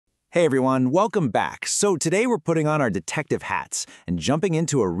Hey everyone, welcome back. So today we're putting on our detective hats and jumping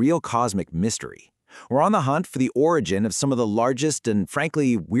into a real cosmic mystery. We're on the hunt for the origin of some of the largest and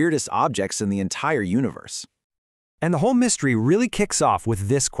frankly weirdest objects in the entire universe. And the whole mystery really kicks off with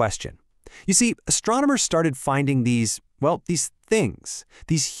this question. You see, astronomers started finding these things,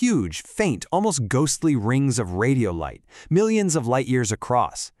 these huge, faint, almost ghostly rings of radio light, millions of light years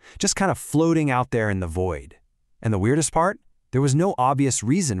across, just kind of floating out there in the void. And the weirdest part? There was no obvious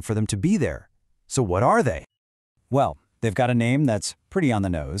reason for them to be there. So what are they? Well, they've got a name that's pretty on the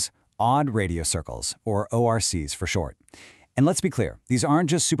nose, odd radio circles, or ORCs for short. And let's be clear, these aren't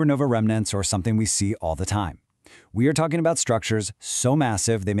just supernova remnants or something we see all the time. We are talking about structures so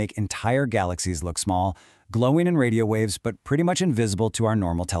massive they make entire galaxies look small, glowing in radio waves but pretty much invisible to our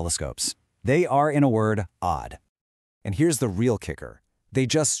normal telescopes. They are, in a word, odd. And here's the real kicker. They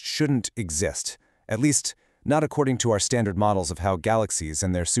just shouldn't exist. At least, not according to our standard models of how galaxies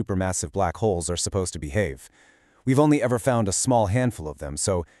and their supermassive black holes are supposed to behave. We've only ever found a small handful of them,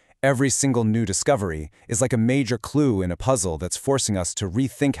 so every single new discovery is like a major clue in a puzzle that's forcing us to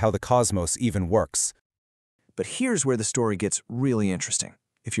rethink how the cosmos even works. But here's where the story gets really interesting.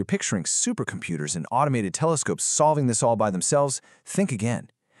 If you're picturing supercomputers and automated telescopes solving this all by themselves, think again.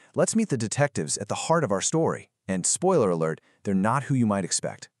 Let's meet the detectives at the heart of our story. And spoiler alert, they're not who you might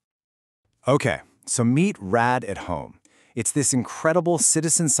expect. Okay, so meet RAD at Home. It's this incredible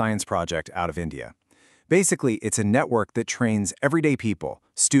citizen science project out of India. Basically, it's a network that trains everyday people,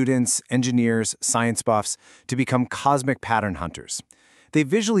 students, engineers, science buffs, to become cosmic pattern hunters. They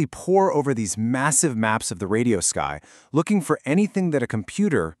visually pore over these massive maps of the radio sky, looking for anything that a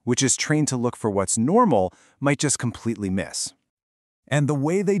computer, which is trained to look for what's normal, might just completely miss. And the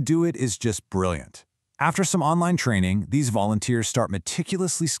way they do it is just brilliant. After some online training, these volunteers start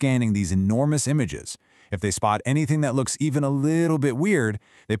meticulously scanning these enormous images. If they spot anything that looks even a little bit weird,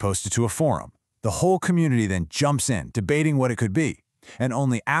 they post it to a forum. The whole community then jumps in, debating what it could be. And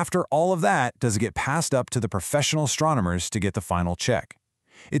only after all of that does it get passed up to the professional astronomers to get the final check.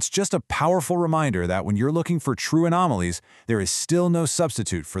 It's just a powerful reminder that when you're looking for true anomalies, there is still no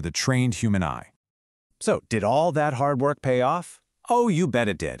substitute for the trained human eye. So, did all that hard work pay off? Oh, you bet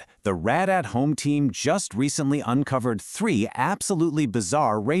it did. The RAD at Home team just recently uncovered 3 absolutely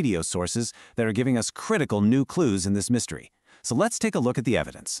bizarre radio sources that are giving us critical new clues in this mystery. So let's take a look at the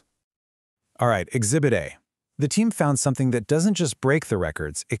evidence. All right, Exhibit A. The team found something that doesn't just break the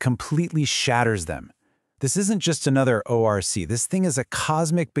records, it completely shatters them. This isn't just another ORC. This thing is a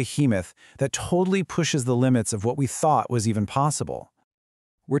cosmic behemoth that totally pushes the limits of what we thought was even possible.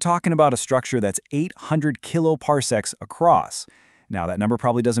 We're talking about a structure that's 800 kiloparsecs across. Now, that number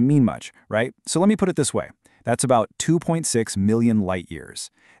probably doesn't mean much, right? So let me put it this way. That's about 2.6 million light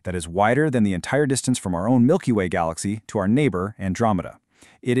years. That is wider than the entire distance from our own Milky Way galaxy to our neighbor, Andromeda.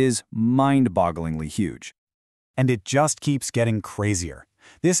 It is mind-bogglingly huge. And it just keeps getting crazier.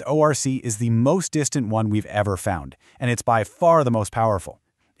 This ORC is the most distant one we've ever found, and it's by far the most powerful.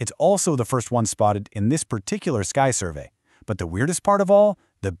 It's also the first one spotted in this particular sky survey. But the weirdest part of all,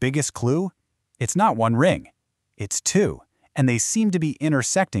 the biggest clue? It's not one ring. It's 2. And they seem to be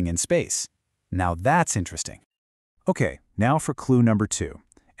intersecting in space. Now that's interesting. Okay, now for clue number 2.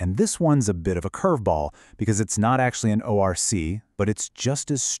 And this one's a bit of a curveball because it's not actually an ORC, but it's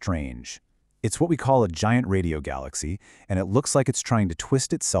just as strange. It's what we call a giant radio galaxy, and it looks like it's trying to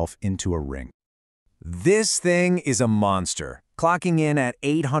twist itself into a ring. This thing is a monster, clocking in at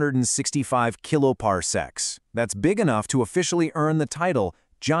 865 kiloparsecs. That's big enough to officially earn the title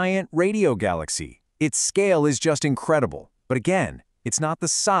Giant Radio Galaxy. Its scale is just incredible. But again, it's not the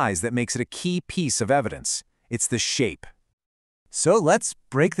size that makes it a key piece of evidence. It's the shape. So let's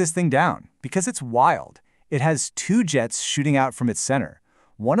break this thing down, because it's wild. It has 2 jets shooting out from its center.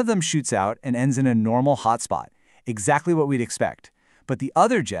 One of them shoots out and ends in a normal hotspot, exactly what we'd expect. But the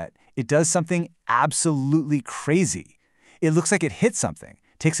other jet, it does something absolutely crazy. It looks like it hit something,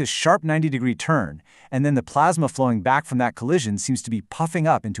 takes a sharp 90-degree turn, and then the plasma flowing back from that collision seems to be puffing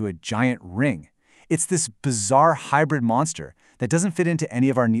up into a giant ring. It's this bizarre hybrid monster that doesn't fit into any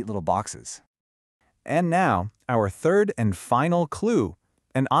of our neat little boxes. And now, our third and final clue.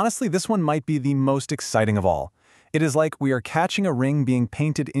 And honestly, this one might be the most exciting of all. It is like we are catching a ring being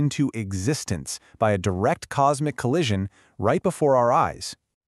painted into existence by a direct cosmic collision right before our eyes.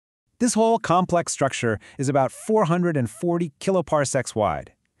 This whole complex structure is about 440 kiloparsecs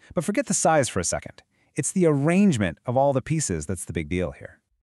wide. But forget the size for a second. It's the arrangement of all the pieces that's the big deal here.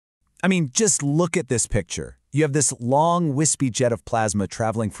 I mean, just look at this picture. You have this long, wispy jet of plasma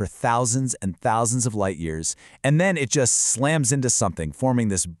traveling for thousands and thousands of light years, and then it just slams into something, forming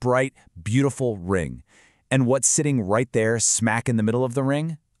this bright, beautiful ring. And what's sitting right there, smack in the middle of the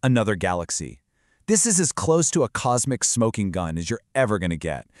ring? another galaxy. This is as close to a cosmic smoking gun as you're ever going to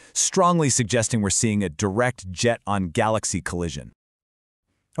get, strongly suggesting we're seeing a direct jet-on-galaxy collision.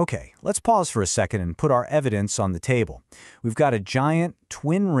 Okay, let's pause for a second and put our evidence on the table. We've got a giant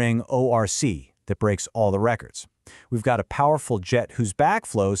twin-ring ORC that breaks all the records. We've got a powerful jet whose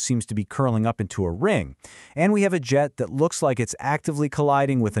backflow seems to be curling up into a ring. And we have a jet that looks like it's actively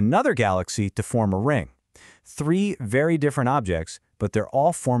colliding with another galaxy to form a ring. 3 very different objects, but they're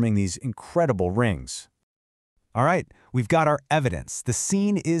all forming these incredible rings. All right, we've got our evidence. The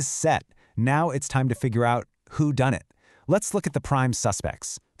scene is set. Now it's time to figure out who done it. Let's look at the prime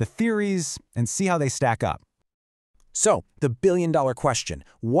suspects, the theories, and see how they stack up. So, the billion-dollar question,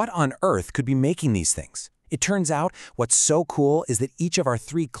 what on earth could be making these things? It turns out what's so cool is that each of our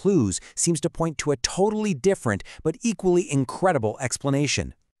 3 clues seems to point to a totally different but equally incredible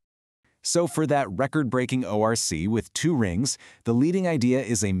explanation. So for that record-breaking ORC with 2 rings, the leading idea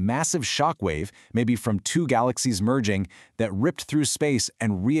is a massive shockwave, maybe from 2 galaxies merging, that ripped through space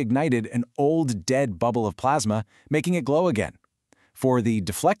and reignited an old, dead bubble of plasma, making it glow again. For the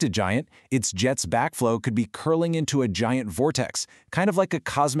deflected giant, its jet's backflow could be curling into a giant vortex, kind of like a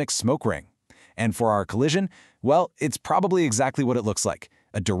cosmic smoke ring. And for our collision, well, it's probably exactly what it looks like,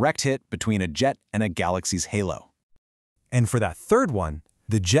 a direct hit between a jet and a galaxy's halo. And for that third one,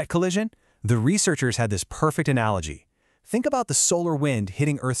 the jet collision, the researchers had this perfect analogy. Think about the solar wind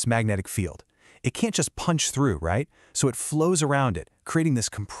hitting Earth's magnetic field. It can't just punch through, right? So it flows around it, creating this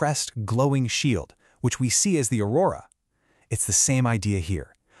compressed, glowing shield, which we see as the aurora. It's the same idea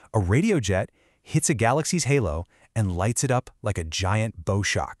here. A radio jet hits a galaxy's halo and lights it up like a giant bow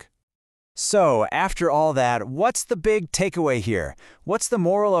shock. So, after all that, what's the big takeaway here? What's the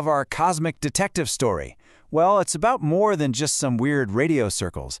moral of our cosmic detective story? Well, it's about more than just some weird radio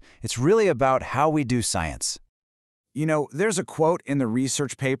circles. It's really about how we do science. You know, there's a quote in the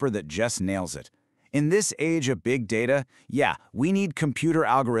research paper that just nails it. In this age of big data, yeah, we need computer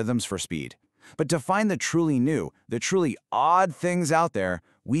algorithms for speed. But to find the truly new, the truly odd things out there,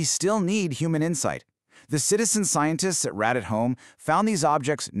 we still need human insight. The citizen scientists at Rad at Home found these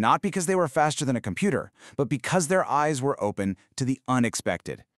objects not because they were faster than a computer, but because their eyes were open to the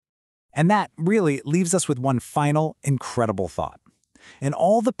unexpected. And that really leaves us with one final, incredible thought. In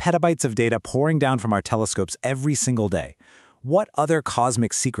all the petabytes of data pouring down from our telescopes every single day, what other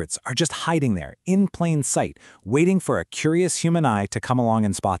cosmic secrets are just hiding there, in plain sight, waiting for a curious human eye to come along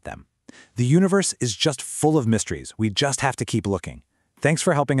and spot them? The universe is just full of mysteries. We just have to keep looking. Thanks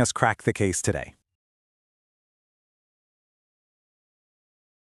for helping us crack the case today.